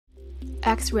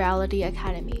XReality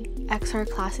Academy, XR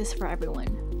classes for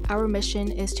everyone. Our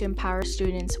mission is to empower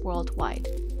students worldwide.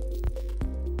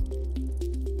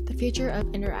 The future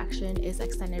of interaction is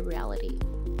extended reality.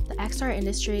 The XR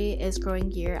industry is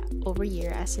growing year over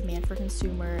year as demand for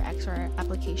consumer XR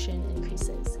application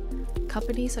increases.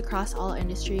 Companies across all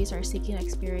industries are seeking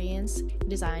experienced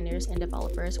designers and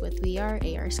developers with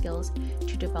VR/AR skills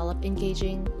to develop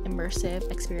engaging, immersive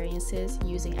experiences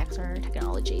using XR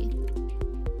technology.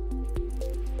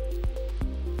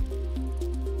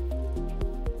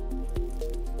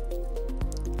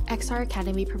 XR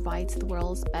Academy provides the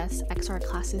world's best XR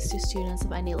classes to students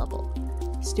of any level.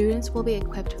 Students will be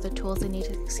equipped with the tools they need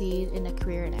to succeed in a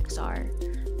career in XR,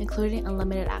 including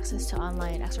unlimited access to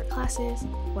online XR classes,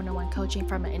 one-on-one coaching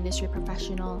from an industry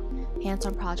professional,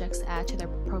 hands-on projects to add to their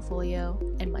portfolio,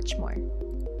 and much more.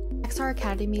 XR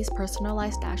Academy's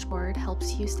personalized dashboard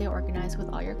helps you stay organized with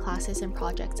all your classes and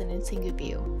projects in a single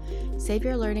view. Save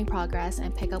your learning progress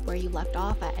and pick up where you left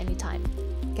off at any time.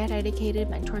 Get dedicated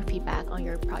mentor feedback on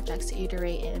your projects to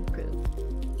iterate and improve.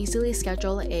 Easily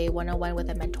schedule a one-on-one with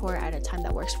a mentor at a time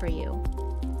that works for you.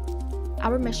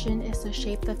 Our mission is to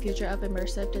shape the future of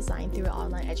immersive design through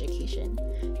online education,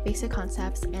 basic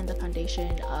concepts, and the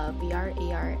foundation of VR,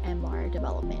 AR, and MR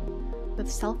development. With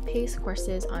self-paced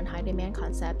courses on high-demand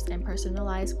concepts and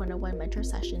personalized one-on-one mentor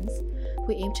sessions,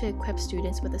 we aim to equip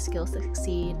students with the skills to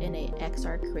succeed in an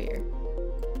XR career.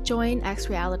 Join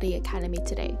XReality Academy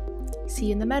today. See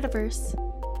you in the Metaverse!